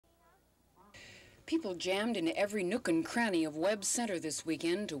People jammed into every nook and cranny of Webb Center this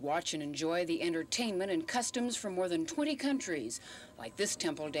weekend to watch and enjoy the entertainment and customs from more than 20 countries, like this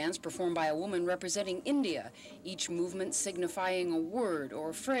temple dance performed by a woman representing India, each movement signifying a word or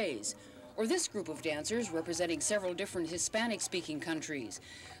a phrase, or this group of dancers representing several different Hispanic-speaking countries.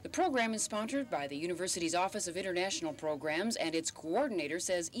 The program is sponsored by the university's Office of International Programs, and its coordinator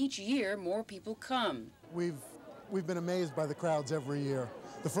says each year more people come. We've been amazed by the crowds every year.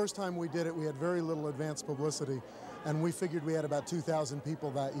 The first time we did it, we had very little advance publicity, and we figured we had about 2,000 people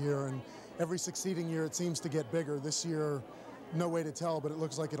that year, and every succeeding year it seems to get bigger. This year, no way to tell, but it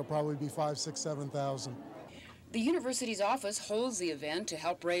looks like it'll probably be 5,000, 6,000, 7,000. The university's office holds the event to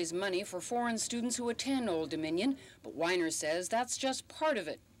help raise money for foreign students who attend Old Dominion, but Weiner says that's just part of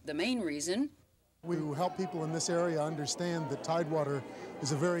it. The main reason: we help people in this area understand that Tidewater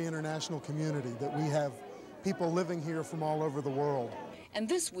is a very international community, that we have people living here from all over the world. And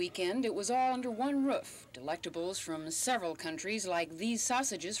this weekend, it was all under one roof. Delectables from several countries, like these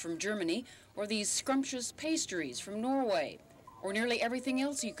sausages from Germany, or these scrumptious pastries from Norway, or nearly everything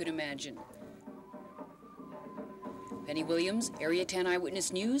else you could imagine. Penny Williams, Area 10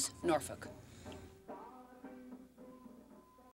 Eyewitness News, Norfolk.